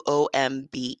Wombat.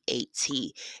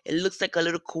 It looks like a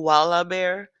little koala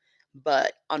bear,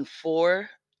 but on four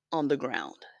on the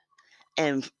ground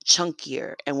and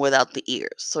chunkier and without the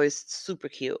ears. So it's super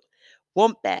cute.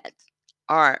 Wombats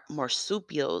are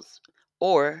marsupials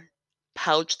or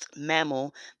pouched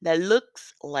mammal that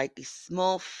looks like these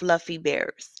small fluffy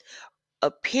bears.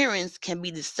 Appearance can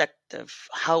be deceptive.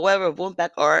 However,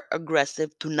 wombats are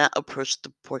aggressive. Do not approach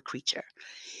the poor creature.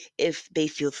 If they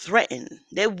feel threatened,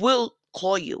 they will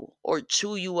claw you or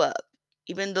chew you up,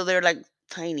 even though they're like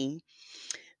tiny.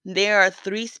 There are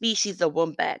three species of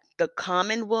wombat: the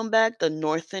common wombat, the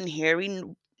northern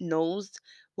hairy-nosed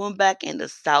wombat, and the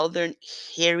southern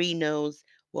hairy-nosed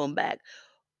wombat.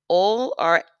 All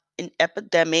are an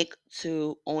epidemic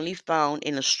to only found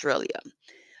in Australia.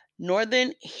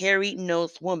 Northern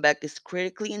hairy-nosed wombat is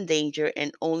critically endangered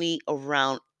and only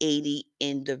around 80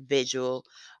 individual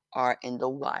are in the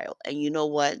wild. And you know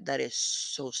what? That is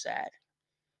so sad.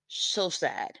 So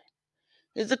sad.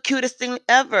 It's the cutest thing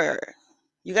ever.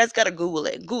 You guys gotta Google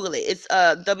it. Google it. It's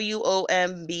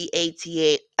Wombatas,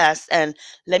 and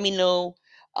let me know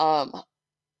um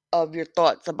of your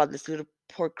thoughts about this little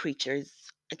poor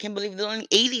creatures. I can't believe there are only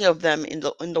 80 of them in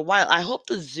the wild. I hope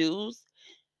the zoos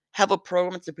have a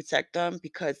program to protect them,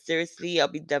 because seriously, I'll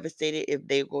be devastated if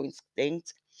they go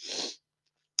extinct.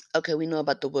 Okay, we know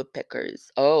about the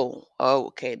woodpeckers. Oh,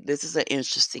 okay. This is an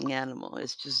interesting animal.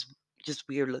 It's just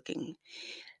weird looking.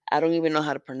 I don't even know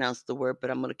how to pronounce the word, but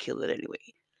I'm gonna kill it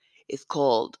anyway. It's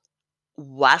called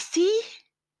wasi.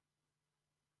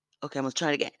 Okay, I'm gonna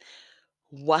try it again.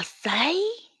 Wasai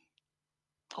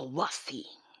or wasi.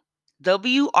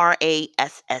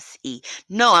 Wrasse.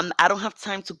 No, I don't have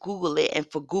time to Google it and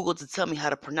for Google to tell me how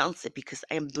to pronounce it, because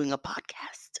I am doing a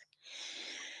podcast.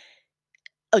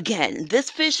 Again,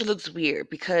 this fish looks weird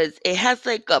because it has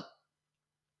like a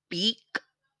beak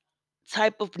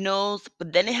type of nose,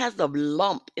 but then it has a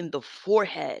lump in the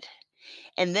forehead.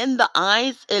 And then the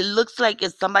eyes, it looks like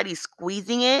it's somebody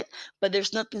squeezing it, but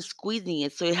there's nothing squeezing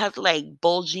it. So it has like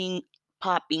bulging,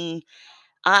 popping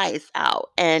eyes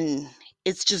out, and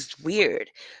it's just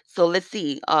weird. So let's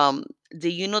see. Do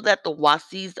you know that the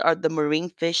wasis are the marine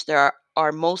fish that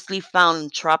are mostly found in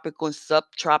tropical and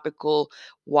subtropical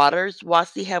waters?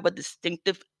 Wasi have a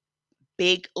distinctive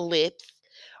big lips,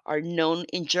 are known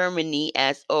in Germany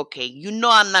as, okay, you know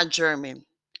I'm not German.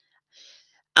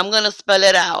 I'm going to spell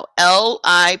it out.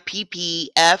 Lippfische.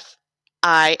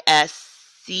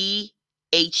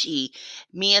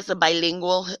 Me as a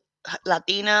bilingual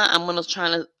Latina, I'm going to try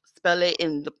to spell it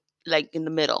in the in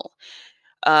the middle.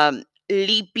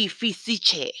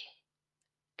 Lipifisiche.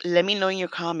 Let me know in your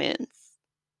comments.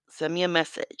 Send me a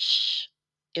message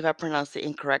if I pronounce it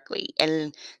incorrectly,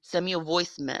 and send me a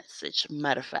voice message,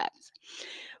 matter of fact,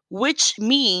 which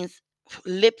means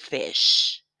lip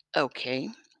fish. Okay,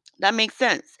 that makes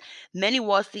sense. Many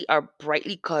wasi are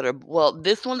brightly colored. Well,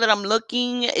 this one that I'm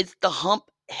looking, it's the hump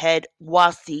head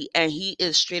wasi, and he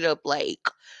is straight up like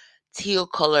teal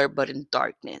color but in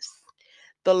darkness.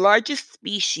 The largest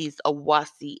species of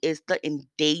wasi is the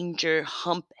endangered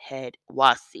humphead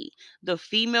wasi. The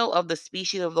female of the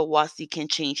species of the wasi can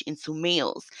change into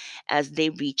males as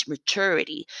they reach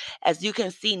maturity. As you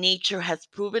can see, nature has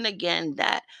proven again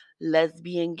that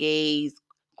lesbian, gays,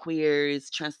 queers,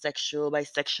 transsexual,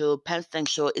 bisexual,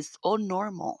 pansexual is all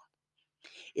normal.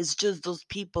 It's just those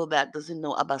people that doesn't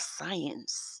know about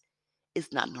science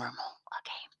is not normal.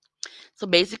 Okay. So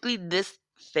basically, this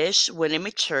fish, when it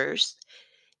matures,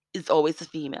 is always a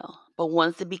female. But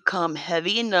once it become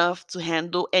heavy enough to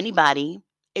handle anybody,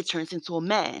 it turns into a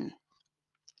man,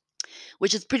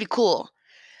 which is pretty cool.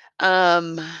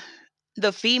 Um,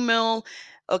 the female,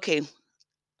 okay,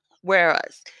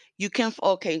 whereas you can,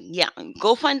 okay, yeah,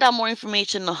 go find out more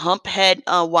information on humphead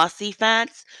wasi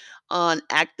fats on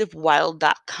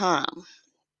activewild.com.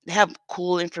 have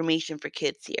cool information for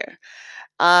kids here.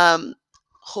 Um,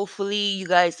 Hopefully, you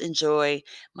guys enjoy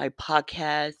my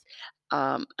podcast.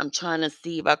 I'm trying to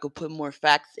see if I could put more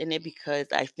facts in it because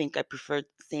I think I prefer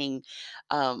saying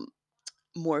um,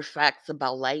 more facts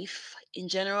about life in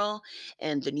general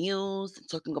and the news,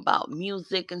 talking about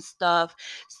music and stuff.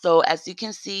 So, as you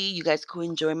can see, you guys could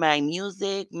enjoy my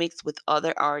music mixed with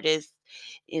other artists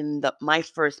in the my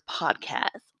first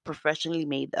podcast, professionally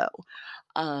made though.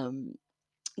 Um,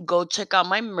 Go check out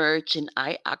my merch in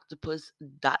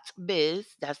ioctopus.biz.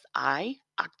 That's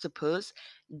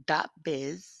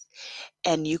ioctopus.biz.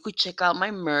 And you could check out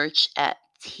my merch at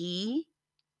tpublic.com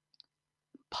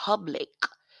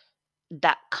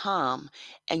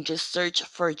and just search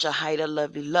for Jahida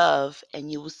Lovely Love and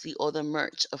you will see all the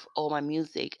merch of all my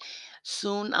music.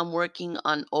 Soon I'm working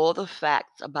on all the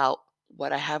facts about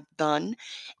what I have done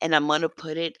and I'm gonna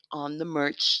put it on the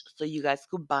merch so you guys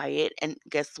could buy it. And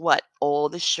guess what? All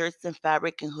the shirts and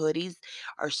fabric and hoodies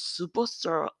are super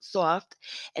soft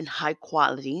and high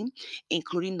quality,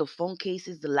 including the phone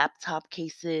cases, the laptop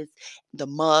cases, the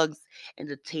mugs, and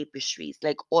the tapestries.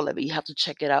 Like all of it. You have to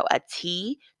check it out at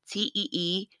TEE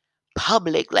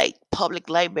public, like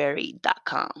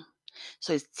publiclibrary.com.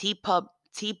 So it's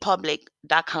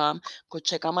tpublic.com. Go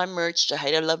check out my merch,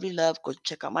 Jahida Lovely Love. Go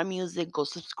check out my music. Go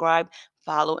subscribe,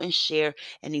 follow, and share.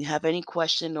 And if you have any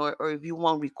question or if you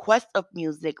want requests of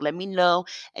music, let me know.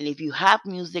 And if you have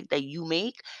music that you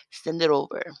make, send it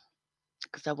over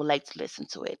because I would like to listen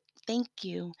to it. Thank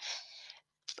you.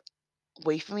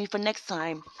 Wait for me for next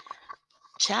time.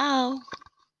 Ciao.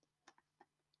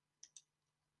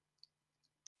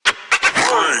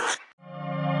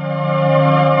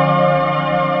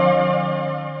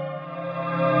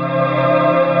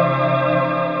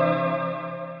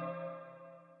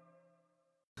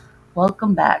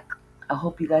 Welcome back. I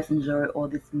hope you guys enjoy all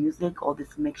this music, all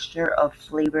this mixture of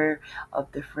flavor of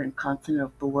different continent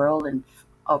of the world and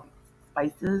of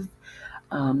spices.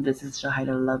 This is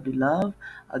Shahida Lovely Love.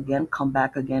 Again, come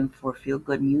back again for feel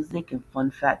good music and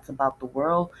fun facts about the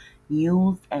world,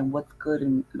 news, and what's good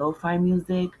in lo fi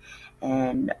music,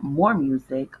 and more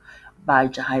music by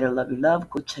Jahida Lovely Love.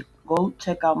 Go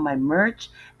check out my merch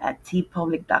at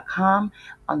tpublic.com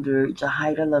under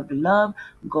Jahida Lovely Love.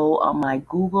 Go on my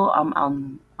Google. I'm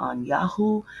on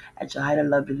Yahoo at Jahida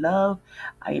Lovely Love.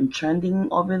 I am trending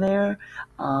over there.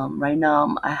 Right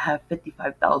now, I have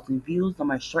 55,000 views on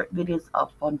my short videos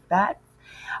of fun facts.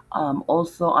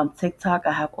 Also on TikTok,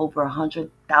 I have over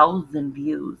 100,000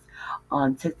 views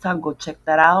on TikTok. Go check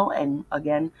that out. And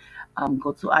again,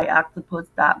 go to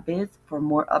ioctopus.biz for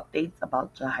more updates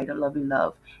about Jahida Lovely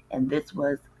Love. And this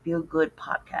was Feel Good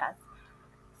Podcast.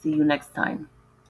 See you next time.